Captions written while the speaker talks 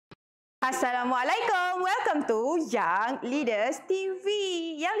Assalamualaikum. Welcome to Young Leaders TV.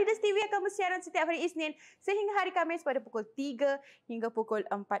 Young Leaders TV akan bersiaran setiap hari Isnin sehingga hari Khamis pada pukul 3 hingga pukul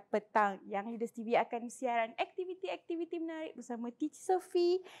 4 petang. Young Leaders TV akan siaran aktiviti-aktiviti menarik bersama Teacher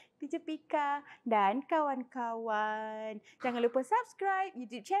Sophie, Teacher Sopika dan kawan-kawan. Jangan lupa subscribe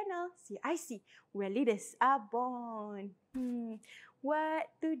YouTube channel CIC where leaders are born. What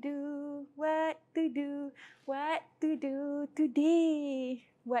to do, what to do, what to do today?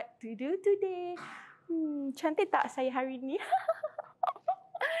 What to do today? Cantik tak saya hari ni?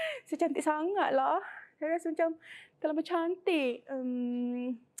 Saya cantik sangat lah. Saya rasa macam terlalu cantik.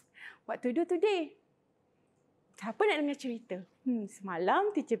 What to do today? Siapa nak dengar cerita? Semalam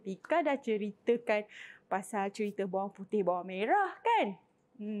Teacher Pika dah ceritakan pasal cerita bawang putih, bawang merah kan?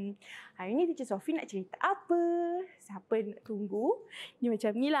 Hari ni Teacher Sophie nak cerita apa? Siapa nak tunggu? Ni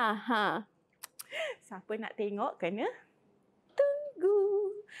macam ni lah. Siapa nak tengok kena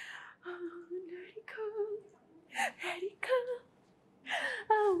tunggu. Let it go. Let it go.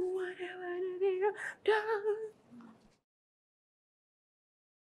 I wanna go down.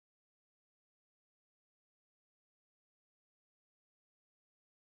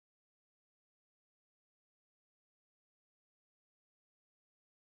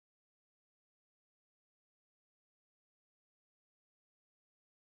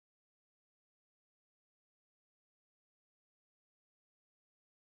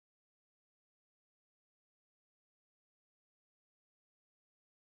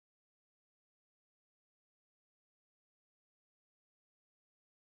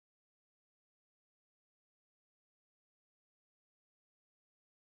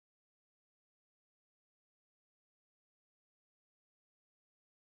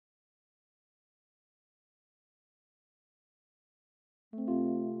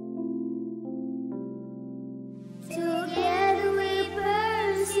 Together we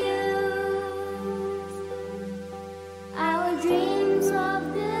pursue our dreams of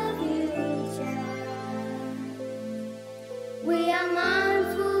the future. We are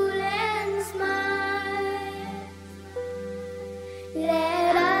mindful and smile.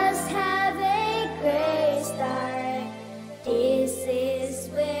 Let us have a great start. This is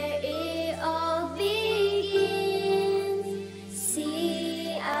where it all begins.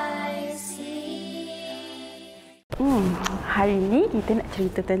 CIC. Hari ni kita nak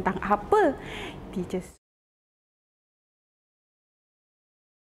cerita tentang apa? Teacher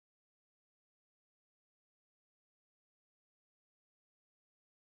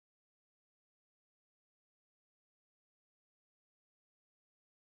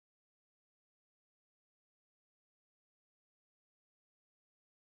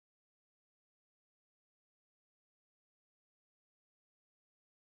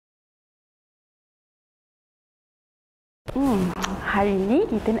hari ni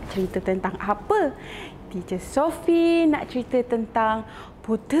kita nak cerita tentang apa? Teacher Sophie nak cerita tentang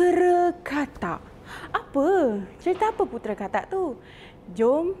putera katak. Apa? Cerita apa putera katak tu?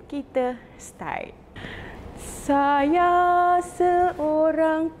 Jom kita start. Saya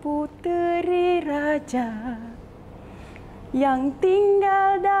seorang puteri raja yang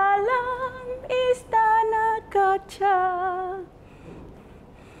tinggal dalam istana kaca.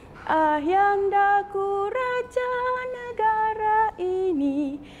 Ayahandaku raja negara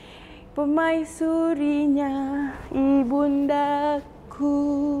ini, permaisurinya ibundaku.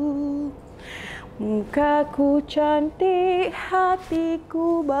 Mukaku cantik,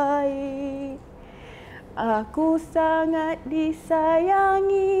 hatiku baik. Aku sangat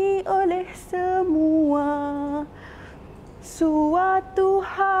disayangi oleh semua. Suatu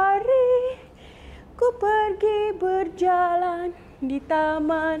hari ku pergi berjalan di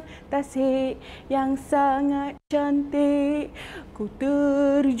taman tasik yang sangat cantik. Ku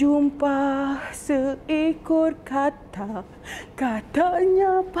terjumpa seekor katak.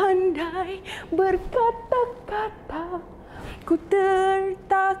 Katanya pandai berkata-kata. Ku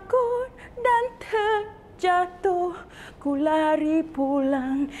tertakut dan terjatuh. Ku lari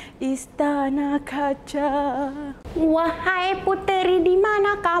pulang istana kaca. Wahai puteri, di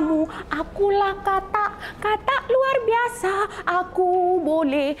mana kamu? Akulah katak, katak luar biasa. Aku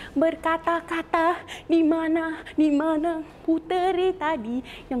boleh berkata-kata. Di mana puteri tadi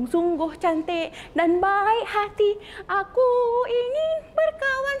yang sungguh cantik dan baik hati. Aku ingin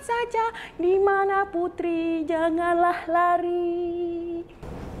berkawan saja. Di mana putri, janganlah lari.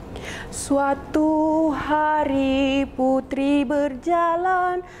 Suatu hari putri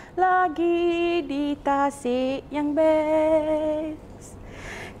berjalan lagi di tasik yang best.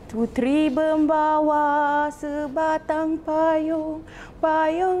 Putri membawa sebatang payung,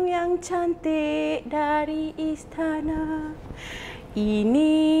 payung yang cantik dari istana.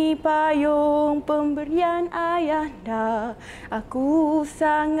 Ini payung pemberian ayahanda, aku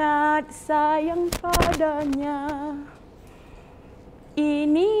sangat sayang padanya.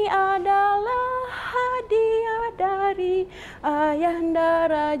 Ini adalah hadiah dari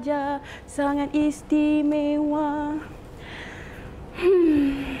ayahanda raja, sangat istimewa.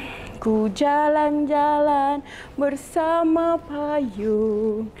 Ku jalan-jalan bersama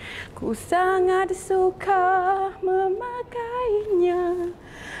payung, ku sangat suka memakainya.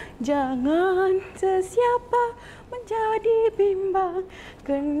 Jangan sesiapa menjadi bimbang,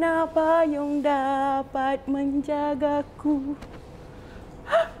 kerana payung dapat menjagaku.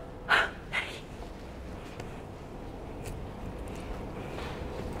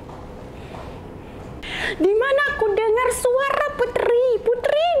 Di mana aku dengar suara Putri.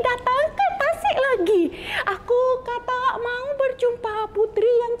 Putri datang ke Tasik lagi. Aku kata mau berjumpa Putri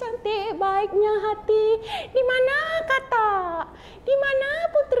yang cantik, baiknya hati. Di mana kata? Di mana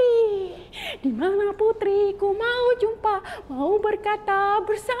Putri? Di mana Putri? Ku mau jumpa, mau berkata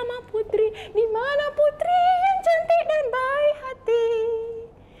bersama Putri. Di mana Putri yang cantik dan baik hati?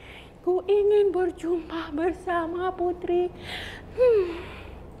 Ku ingin berjumpa bersama Putri.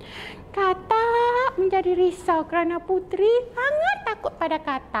 Kata menjadi risau kerana Putri sangat takut pada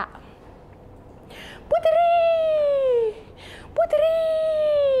Kata. Putri! Putri!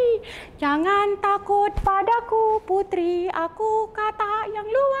 Jangan takut padaku, Putri. Aku Kata yang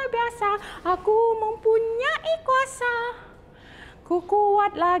luar biasa. Aku mempunyai kuasa. Ku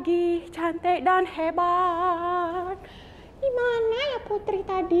kuat lagi, cantik dan hebat. Di mana ya Putri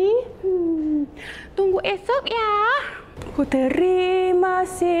tadi? Tunggu esok ya. Puteri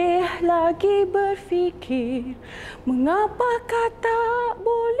masih lagi berfikir, mengapa Kata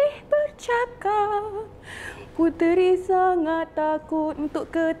boleh bercakap. Puteri sangat takut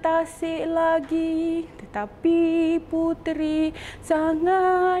untuk ke Tasik lagi. Tetapi Puteri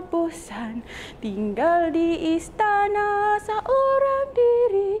sangat bosan tinggal di istana seorang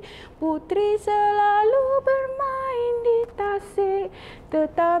diri. Puteri selalu bermain di Tasik,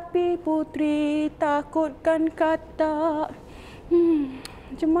 tetapi Puteri takutkan Kata.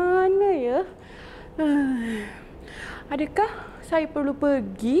 Macam mana ya? Adakah saya perlu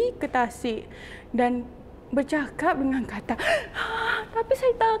pergi ke Tasik dan bercakap dengan Kata? Tapi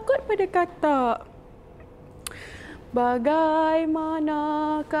saya takut pada Kata.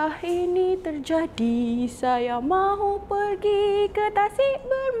 Bagaimanakah ini terjadi? Saya mahu pergi ke Tasik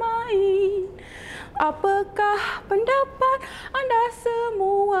bermain. Apakah pendapat anda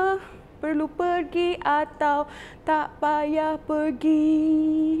semua? Perlu pergi atau tak payah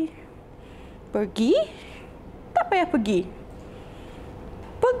pergi? Pergi? Tak payah pergi.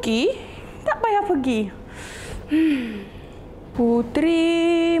 Pergi? Tak payah pergi.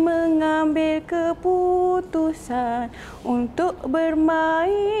 Puteri mengambil keputusan untuk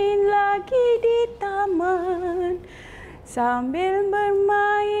bermain lagi di taman. Sambil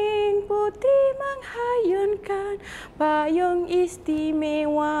bermain, Puteri menghayunkan payung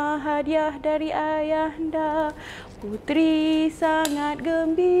istimewa, hadiah dari ayahanda. Puteri sangat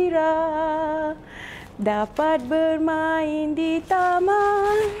gembira dapat bermain di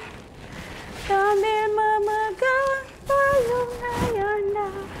taman sambil memegang payung ayahanda.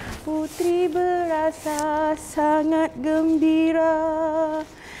 Puteri berasa sangat gembira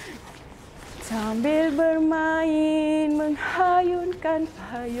sambil bermain menghayunkan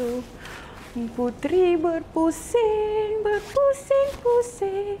payung. Puteri berpusing,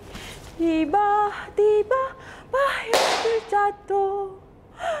 berpusing-pusing. Tiba-tiba payung terjatuh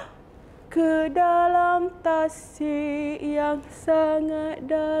ke dalam tasik yang sangat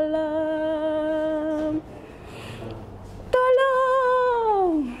dalam.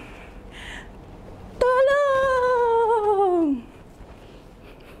 Tolong! Tolong!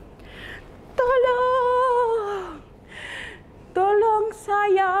 Tolong! Tolong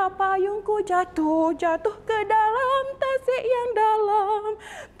saya, payungku jatuh ke dalam tasik yang dalam.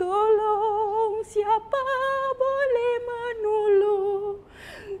 Tolong, siapa boleh menolong?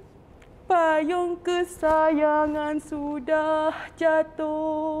 Payung kesayangan sudah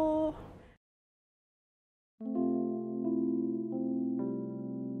jatuh.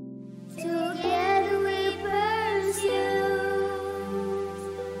 Together we pursue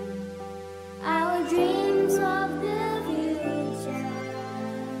our dreams of the future.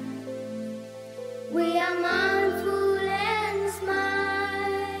 We are mindful and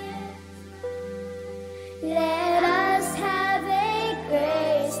smart. Let us have a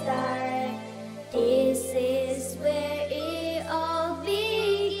great start. This is where it all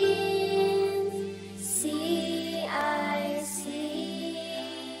begins.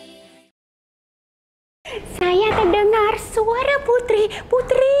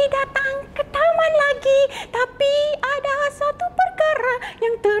 datang ke taman lagi. Tapi ada satu perkara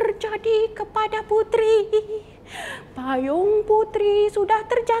yang terjadi kepada putri. Payung putri sudah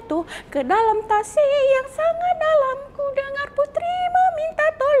terjatuh ke dalam tasi yang sangat dalam. Ku dengar putri meminta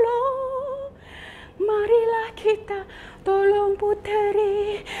tolong. Marilah kita tolong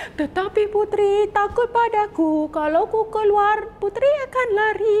putri. Tetapi putri takut padaku. Kalau ku keluar, putri akan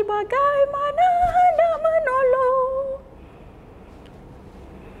lari. Bagaimana hendak menolong?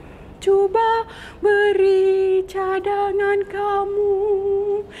 Cuba beri cadangan kamu.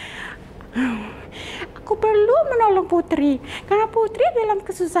 Aku perlu menolong putri karena putri dalam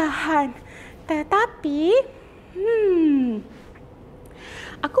kesusahan. Tetapi,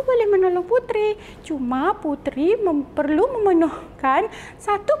 aku boleh menolong putri. Cuma putri perlu memenuhkan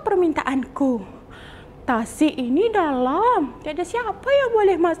satu permintaanku. Tasi ini dalam. Tiada siapa yang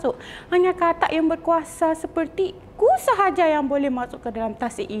boleh masuk. Hanya katak yang berkuasa sepertiku sahaja yang boleh masuk ke dalam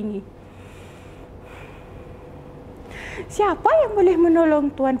tasi ini. Siapa yang boleh menolong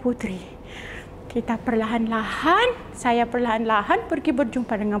Tuan Putri? Kita perlahan-lahan, saya perlahan-lahan pergi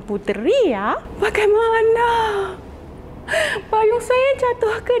berjumpa dengan puteri ya. Bagaimana? Payung saya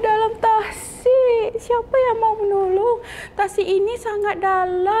jatuh ke dalam tasi. Siapa yang mau menolong? Tasi ini sangat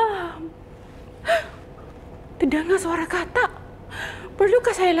dalam. Terdengar suara katak.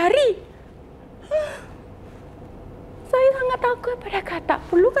 Perlukah saya lari? Saya sangat takut pada katak.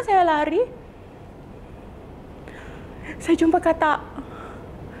 Perlukah saya lari? Saya jumpa katak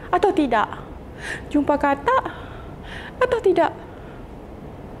atau tidak? Jumpa katak atau tidak?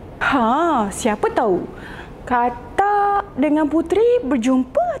 Siapa tahu katak dengan putri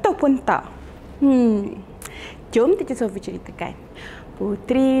berjumpa ataupun tak? Jom Teacher Sophie ceritakan.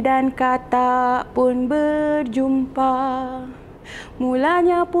 Putri dan katak pun berjumpa.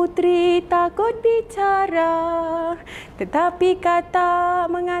 Mulanya putri takut bicara, tetapi katak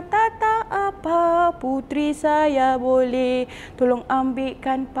mengata tak apa. Putri saya boleh tolong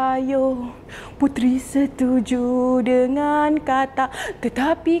ambilkan payung. Putri setuju dengan katak,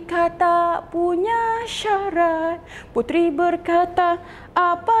 tetapi katak punya syarat. Putri berkata,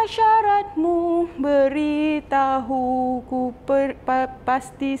 apa syaratmu? Beritahu, ku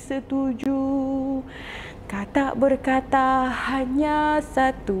pasti setuju. Katak berkata hanya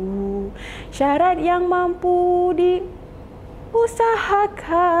satu syarat yang mampu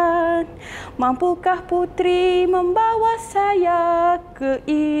diusahakan. Mampukah putri membawa saya ke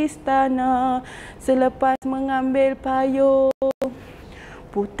istana selepas mengambil payung?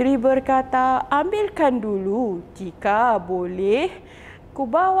 Putri berkata, ambilkan dulu. Jika boleh, ku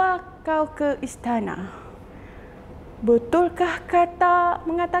bawa kau ke istana. Betulkah katak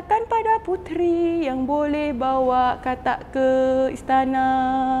mengatakan pada putri yang boleh bawa katak ke istana?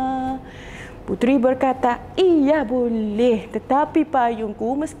 Putri berkata, iya boleh, tetapi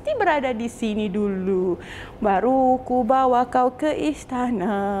payungku mesti berada di sini dulu. Baru ku bawa kau ke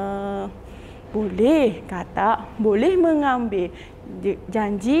istana. Boleh, katak, boleh mengambil.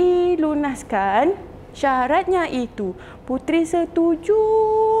 Janji lunaskan syaratnya itu. Putri setuju.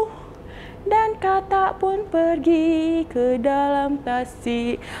 Dan katak pun pergi ke dalam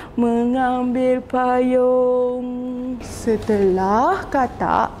tasi mengambil payung. Setelah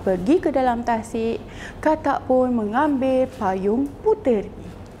katak pergi ke dalam tasi, katak pun mengambil payung puteri.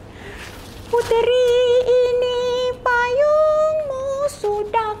 Puteri, ini payungmu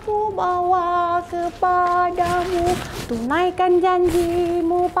sudah ku bawa kepadamu. Tunaikan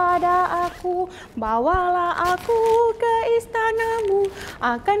janjimu pada aku. Bawalah aku ke istanamu.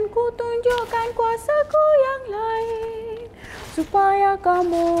 Akan ku tunjukkan kuasaku yang lain, supaya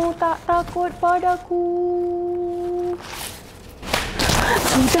kamu tak takut padaku.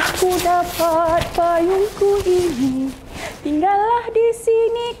 Sudah ku dapat payungku ini. Tinggallah di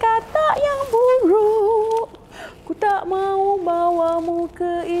sini katak yang buruk. Ku tak mau bawamu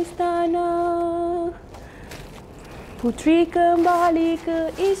ke istana. Putri kembali ke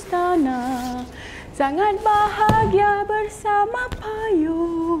istana, sangat bahagia bersama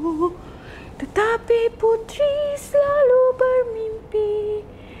payung. Tetapi putri selalu bermimpi.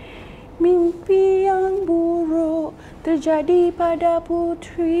 Mimpi yang buruk terjadi pada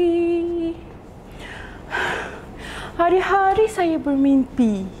putri. Hari-hari saya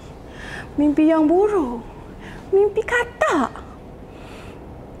bermimpi. Mimpi yang buruk. Mimpi katak.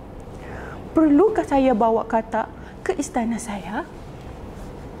 Perlukah saya bawa katak ke istana saya?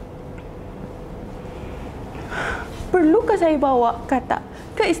 Perlukah saya bawa katak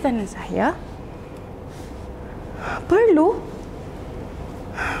ke istana saya? Perlu.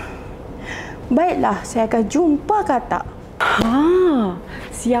 Baiklah, saya akan jumpa katak.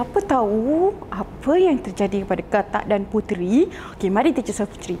 Siapa tahu apa apa yang terjadi kepada katak dan puteri. Okey, mari Teacher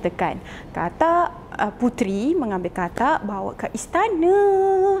Sophie ceritakan. Katak, puteri mengambil katak bawa ke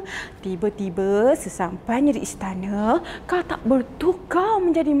istana. Tiba-tiba sesampainya di istana, katak bertukar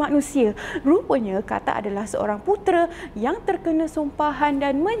menjadi manusia. Rupanya katak adalah seorang putera yang terkena sumpahan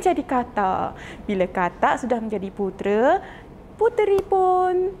dan menjadi katak. Bila katak sudah menjadi putera, puteri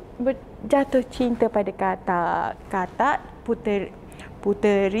pun jatuh cinta pada katak. Katak, puteri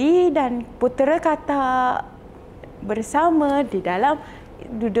dan putera katak bersama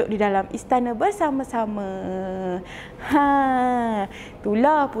duduk di dalam istana bersama-sama.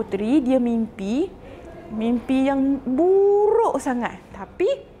 Itulah puteri, dia mimpi yang buruk sangat. Tapi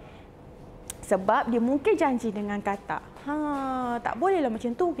sebab dia mungkir janji dengan katak. Tak bolehlah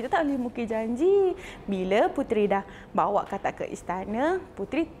macam tu. Kita tak boleh mungkir janji. Bila puteri dah bawa katak ke istana,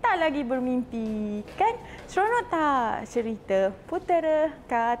 puteri tak lagi bermimpi. Kan? Seronok tak cerita putera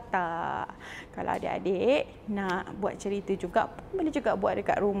katak? Kalau adik-adik nak buat cerita juga, boleh juga buat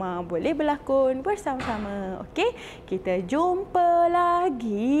dekat rumah. Boleh berlakon bersama-sama. Okey? Kita jumpa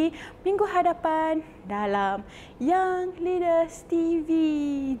lagi minggu hadapan dalam Young Leaders TV.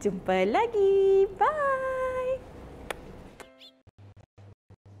 Jumpa lagi. Bye.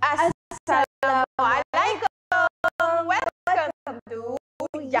 Assalamualaikum. Welcome to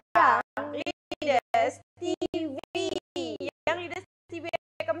Young Leaders TV. Young Leaders TV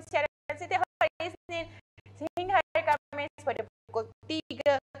akan bersiaran setiap hari Isnin sehingga hari Khamis pada pukul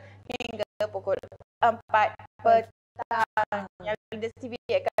 3 hingga pukul 4 petang. Young Leaders TV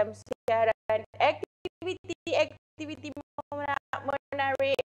akan bersiaran aktiviti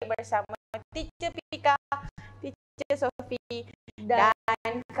menarik bersama Teacher Sopika, Teacher Sophie dan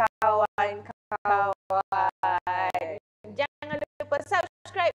kawan-kawan. Jangan lupa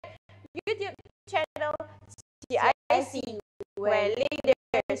subscribe YouTube channel CIC where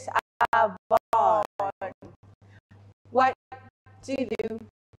leaders are born. What to do?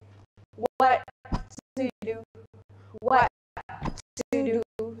 What to do? What to do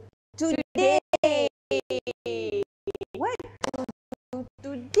today? What to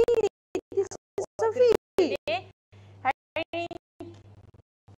do today? Sophie. Hari ini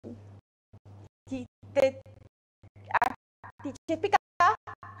kita Teacher Sopika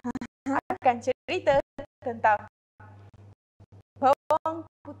akan cerita tentang bawang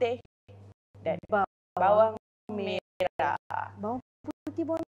putih dan bawang merah. Bawang putih,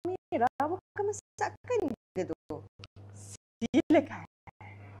 bawang merah, bukan masakan ke tu? Silakan.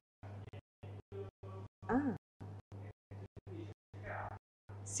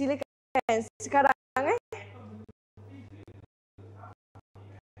 Silakan sekarang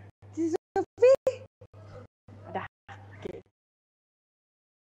Sophie. Dah. Okey.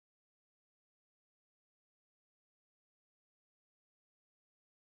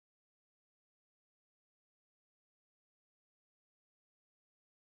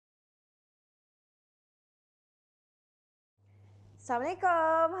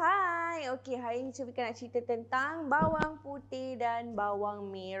 Assalamualaikum. Hai. Okey, hari ini Sopika nak cerita tentang bawang putih dan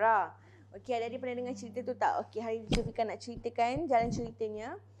bawang merah. Okey, adik-adik pernah dengar cerita tu tak? Okey, hari ini Sopika nak ceritakan jalan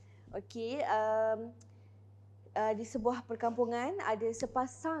ceritanya. Okey, di sebuah perkampungan ada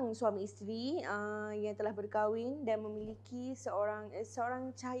sepasang suami isteri yang telah berkahwin dan memiliki seorang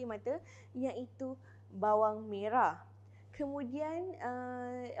cahaya mata iaitu bawang merah. Kemudian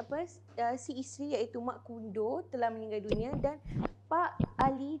si isteri iaitu Mak Kundo telah meninggal dunia dan Pak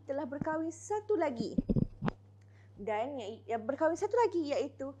Ali telah berkahwin satu lagi. Dan berkahwin satu lagi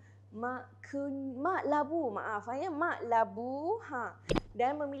iaitu Mak Labu, Mak Labu.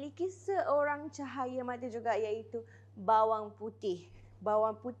 Dan memiliki seorang cahaya mata juga iaitu bawang putih.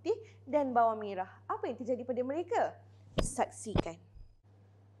 Bawang putih dan bawang merah. Apa yang terjadi pada mereka? Saksikan.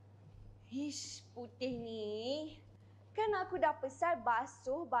 Putih ni. Kan aku dah pesan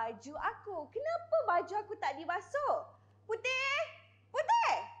basuh baju aku. Kenapa baju aku tak dibasuh? Putih!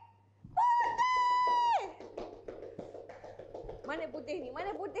 Putih! Putih! Mana putih ni?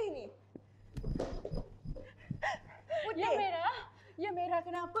 Mana putih ni? Putih. Ya merah. Ya merah,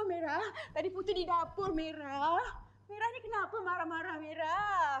 kenapa merah? Tadi putih di dapur merah. Merah ni kenapa marah-marah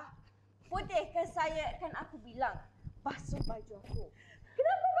merah? Putih kan aku bilang basuh baju aku.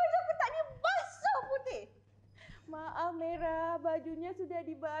 Kenapa baju aku tak dibasuh putih? Maaf merah, bajunya sudah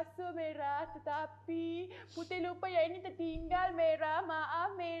dibasuh merah, tetapi putih lupa yang ini tertinggal merah.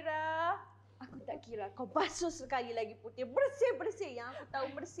 Maaf merah. Aku tak kira kau basuh sekali lagi putih. Bersih-bersih, yang aku tahu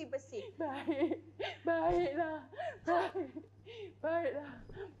bersih-bersih. Baiklah. Baiklah.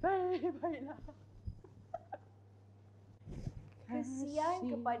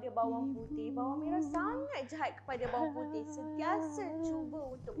 Kesian kepada bawang putih. Bawang merah sangat jahat kepada bawang putih. Sentiasa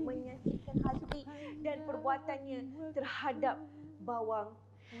cuba untuk menyakitkan hati dan perbuatannya terhadap bawang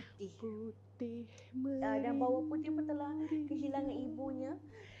putih. Dan bawang putih pun telah kehilangan ibunya.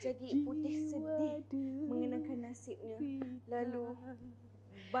 Jadi putih sedih mengenangkan nasibnya. Lalu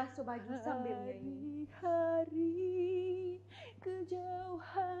basuh baju sambil menyanyi. Hari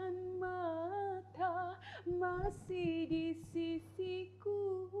kejauhan mata masih di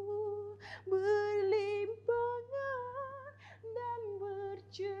sisiku, berlimpangan dan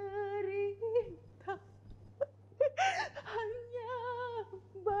bercerita. Hanya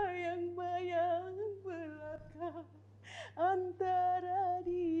bayang-bayang belaka antara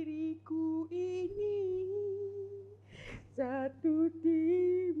diriku ini. Satu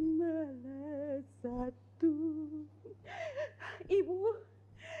timbalah satu. Ibu,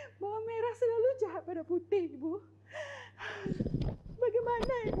 bawang merah selalu jahat pada putih, Ibu.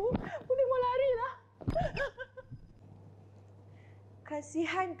 Bagaimana, Ibu? Putih mau larilah.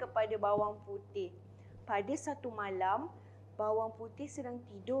 Kasihan kepada bawang putih. Pada satu malam, bawang putih sedang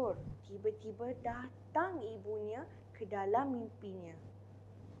tidur. Tiba-tiba datang ibunya ke dalam mimpinya.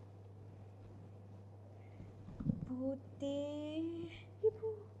 Putih, Ibu.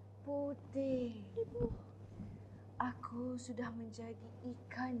 Putih, Ibu. Aku sudah menjadi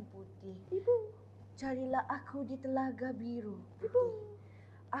ikan putih. Ibu. Carilah aku di telaga biru. Ibu.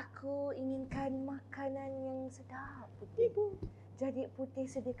 Aku inginkan makanan yang sedap, Putih. Ibu. Jadi Putih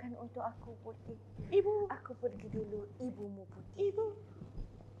sediakan untuk aku, Putih. Ibu. Aku pergi dulu, ibumu, Putih. Ibu.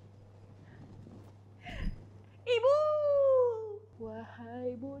 Ibu.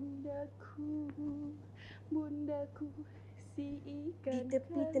 Wahai bundaku, bundaku si ikan. Di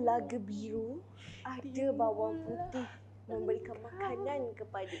tepi telaga biru ada bawang putih memberikan makanan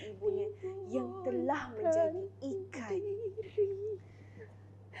kepada ibunya yang telah menjadi ikan.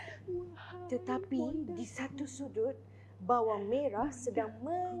 Tetapi di satu sudut bawang merah sedang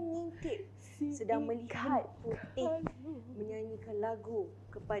mengintip, sedang melihat Putih menyanyikan lagu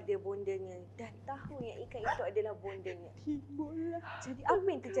kepada bondanya dan tahu yang ikan itu adalah bondanya. Jadi apa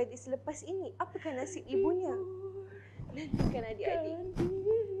yang terjadi selepas ini? Apakah nasib ibunya? Nantikan adik-adik.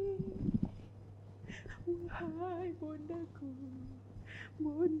 Wahai bundaku,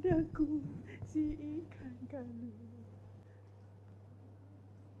 bundaku si ikan kalu.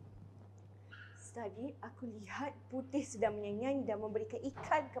 Tadi aku lihat Putih sedang menyanyi dan memberikan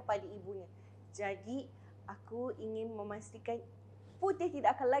ikan kepada ibunya. Jadi aku ingin memastikan Putih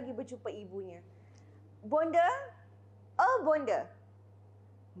tidak akan lagi berjumpa ibunya. Bonda? Oh, Bonda.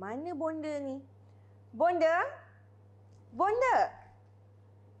 Mana Bonda ni? Bonda? Bonda?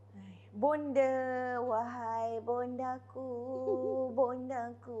 Bonda, wahai bondaku,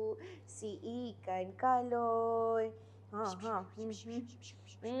 bondaku, si ikan kaloi.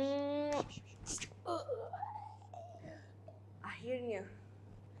 Akhirnya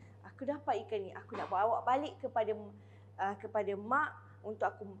aku dapat ikan ni. Aku nak bawa balik kepada mak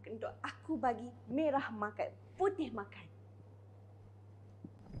untuk aku bagi merah makan, Putih makan.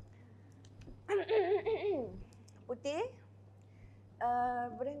 Putih,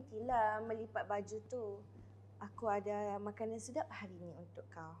 berhentilah melipat baju tu. Aku ada makanan sedap hari ni untuk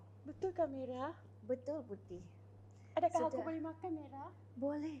kau. Betulkah Merah? Betul, Putih. Adakah aku Sedap. boleh makan Merah?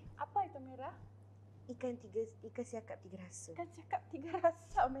 Boleh. Apa itu Merah? Ikan siakap 3 rasa. Ikan siakap 3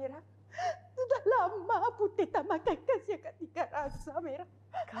 rasa Merah. Sudah lama Putih tak makan ikan siakap 3 rasa Merah.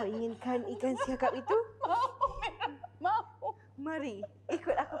 Kau inginkan ikan siakap itu? Mau Merah, mau. Mari,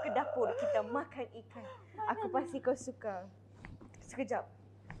 ikut aku ke dapur. Kita makan ikan. Aku pasti kau suka. Sekejap.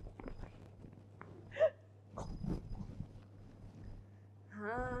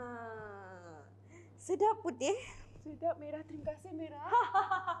 Sedap, Putih. Sedap Merah, terima kasih Merah.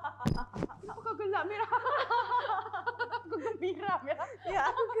 Kenapa kau gelap Merah? Aku gembira Merah. Ya,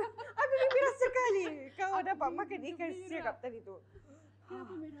 aku gembira sekali kau dapat makan ikan gembira. siakap tadi tu.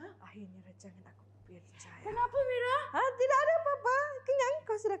 Kenapa Merah? Akhirnya rancangan aku percaya. Kenapa Merah? Tidak ada apa-apa. Kenyang?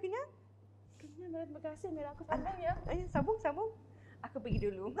 Kau sudah kenyang? Kenyang Merah, terima kasih Merah. Aku sambung ya. Ayo, sambung. Aku pergi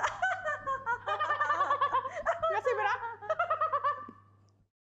dulu. Terima kasih Merah.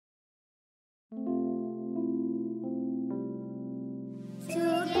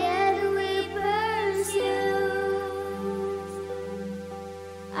 Together we pursue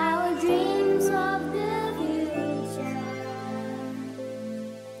our dreams of the future.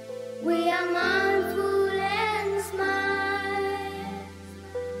 We are mindful and smile.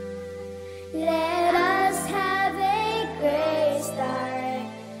 Let us have a great start.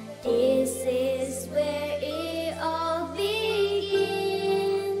 This is where it all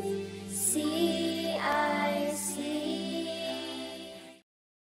begins. See, I see.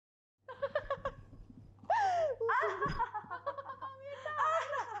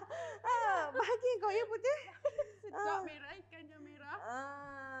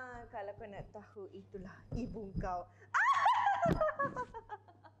 kau nak tahu, itulah ibu kau.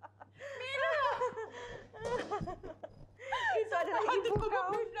 Itu adalah ibu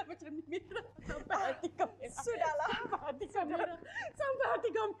kau. Macam ni merah. Sampai hati kau merah. Sudahlah. Sampai hati kau merah. Sampai hati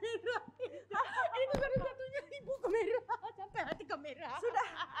kau merah. Itu satu-satunya ibu kau merah. Sampai hati kau merah. Sudah.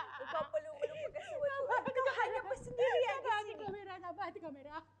 Kau perlu melupakan sesuatu. Kau hanya bersendirian di Sampai hati sini. kau merah. Sampai hati kau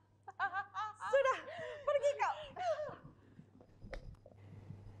merah. Sudah. Pergi kau.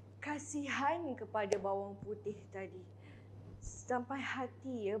 Kasihan kepada bawang putih tadi. Sampai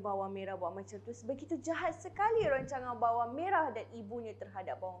hati ya bawang merah buat macam tu. Sebegitu jahat sekali rancangan bawang merah dan ibunya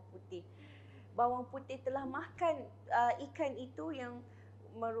terhadap bawang putih. Bawang putih telah makan ikan itu yang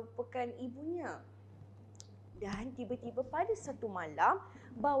merupakan ibunya. Dan tiba-tiba pada satu malam,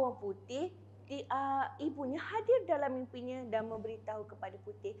 bawang putih ibunya hadir dalam mimpinya dan memberitahu kepada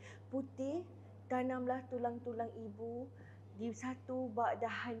Putih, Putih, tanamlah tulang-tulang ibu di satu bak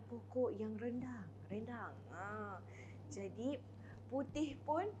dahan pokok yang rendang. Jadi Putih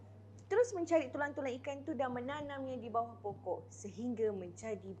pun terus mencari tulang-tulang ikan itu dan menanamnya di bawah pokok sehingga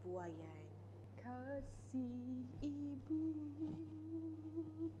menjadi buayan. Kasih ibu,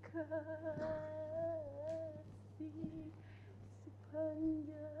 kasih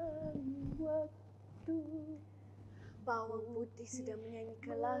sepanjang waktu. Bawang putih sedang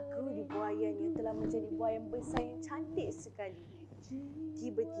menyanyikan lagu di buayan yang telah menjadi buayan besar yang cantik sekali.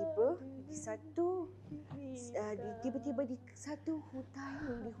 Tiba-tiba di satu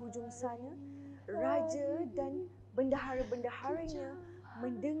hutan di hujung sana, raja dan bendahara-bendaharanya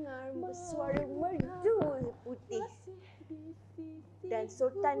mendengar suara merdu Putih. Dan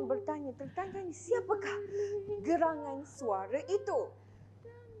Sultan bertanya, siapakah gerangan suara itu?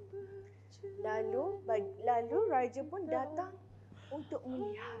 Lalu raja pun datang untuk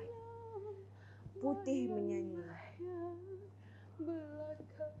melihat. Putih menyanyi.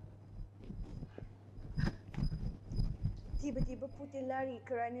 Tiba-tiba Putih lari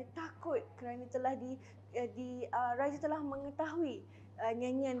kerana takut, kerana raja telah mengetahui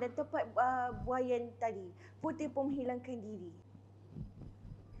nyanyian dan tempat buayan tadi. Putih pun menghilangkan diri.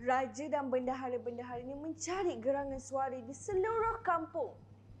 Raja dan bendahara-bendaharanya mencari gerangan suara di seluruh kampung.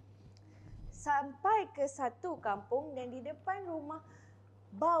 Sampai ke satu kampung dan di depan rumah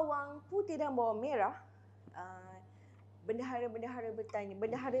bawang putih dan bawang merah,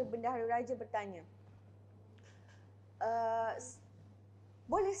 bendahara-bendahara raja bertanya,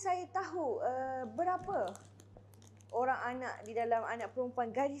 boleh saya tahu berapa orang anak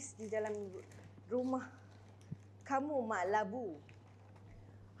perempuan gadis di dalam rumah kamu, Mak Labu?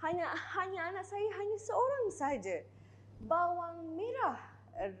 Hanya anak saya hanya seorang saja. Bawang merah,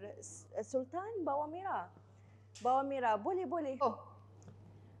 Sultan, bawang merah, boleh. Oh,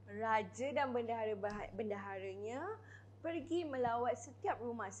 raja dan bendaharanya pergi melawat setiap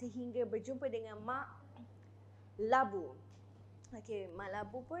rumah sehingga berjumpa dengan Mak Labu. Okey, Mak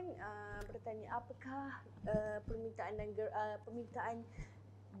Labu pun bertanya, apakah permintaan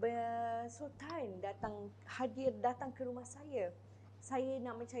Sultan datang ke rumah saya. Saya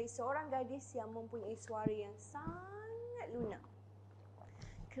nak mencari seorang gadis yang mempunyai suara yang sangat lunak.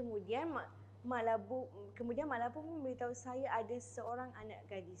 Kemudian Mak Labu memberitahu saya ada seorang anak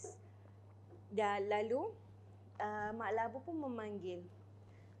gadis. Dan lalu Mak Labu pun memanggil,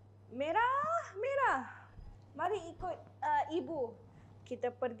 Merah, mari ikut ibu. Kita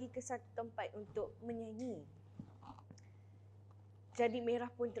pergi ke satu tempat untuk menyanyi. Jadi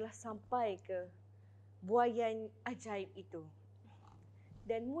Merah pun telah sampai ke buayan ajaib itu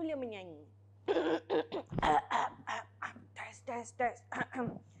dan mula menyanyi. Tes.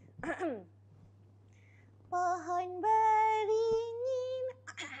 Pohon beringin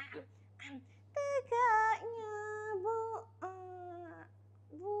tegaknya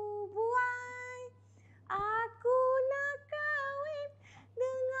buai. Aku nak kahwin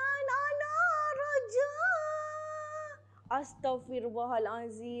dengan anak raja.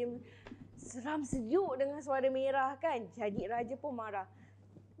 Astaghfirullahalazim. Seram sejuk dengan suara Merah kan. Jadi raja pun marah.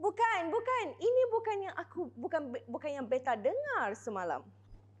 Bukan. Ini bukan yang beta dengar semalam.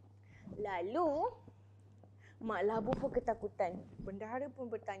 Lalu Mak Labu pun ketakutan. Bendahara pun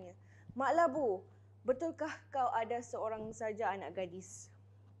bertanya, Mak Labu, betulkah kau ada seorang saja anak gadis?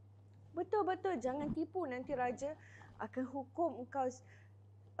 Betul. Jangan tipu, nanti raja akan hukum engkau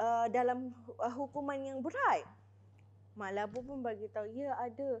dalam hukuman yang berat. Mak Labu pun bagi tahu, ya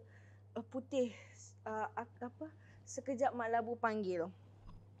ada. Putih. Sekejap Mak Labu panggil.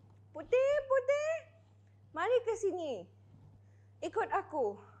 Putih, mari ke sini. Ikut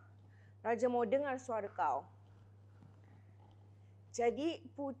aku. Raja mau dengar suara kau. Jadi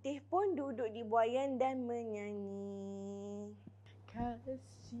Putih pun duduk di buayan dan menyanyi.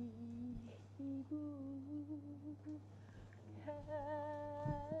 kasih ibu, kasih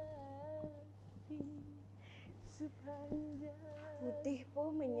sepanjang Putih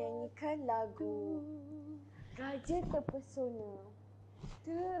pun menyanyikan lagu. Raja terpesona.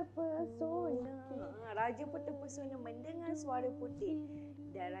 Raja pun terpesona mendengar suara Putih.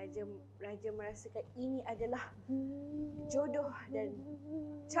 Dan raja merasakan ini adalah jodoh dan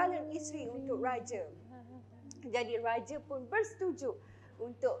calon isteri untuk raja. Jadi raja pun bersetuju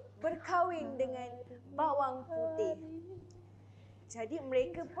untuk berkahwin dengan bawang putih. Jadi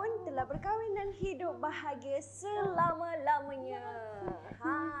mereka pun telah berkahwin dan hidup bahagia selama-lamanya.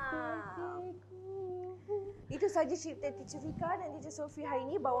 Itu saja cerita Teacher Fika dan Teacher Sophie hari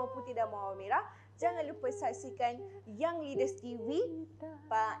ini, bawang putih dan bawang merah. Jangan lupa saksikan Young Leaders TV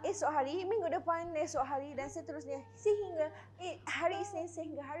esok hari, minggu depan, esok hari dan seterusnya sehingga hari Isnin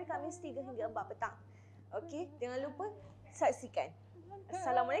sehingga hari Khamis 3 hingga 4 petang. Okey, jangan lupa saksikan.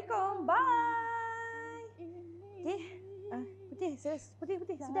 Assalamualaikum. Bye. Putih.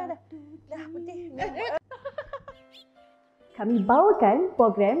 Sudah dah. Dah putih. Kami bawakan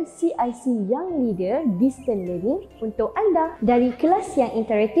program CIC Young Leader Distance Learning untuk anda. Dari kelas yang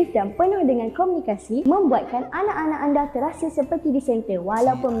interaktif dan penuh dengan komunikasi, membuatkan anak-anak anda terasa seperti di center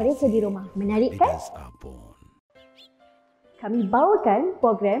walaupun mereka di rumah. Menarik kan? Kami bawakan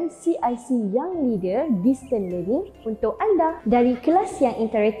program CIC Young Leader Distance Learning untuk anda. Dari kelas yang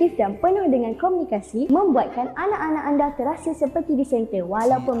interaktif dan penuh dengan komunikasi, membuatkan anak-anak anda terasa seperti di center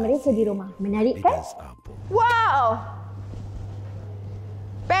walaupun mereka di rumah. Menarik kan? Wow!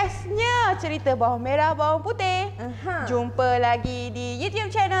 Bestnya cerita bawang merah, bawang putih. Jumpa lagi di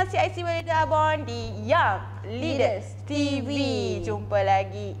YouTube channel CIC Mereka Abon di Young Leaders TV. Jumpa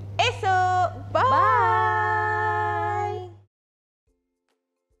lagi esok. Bye!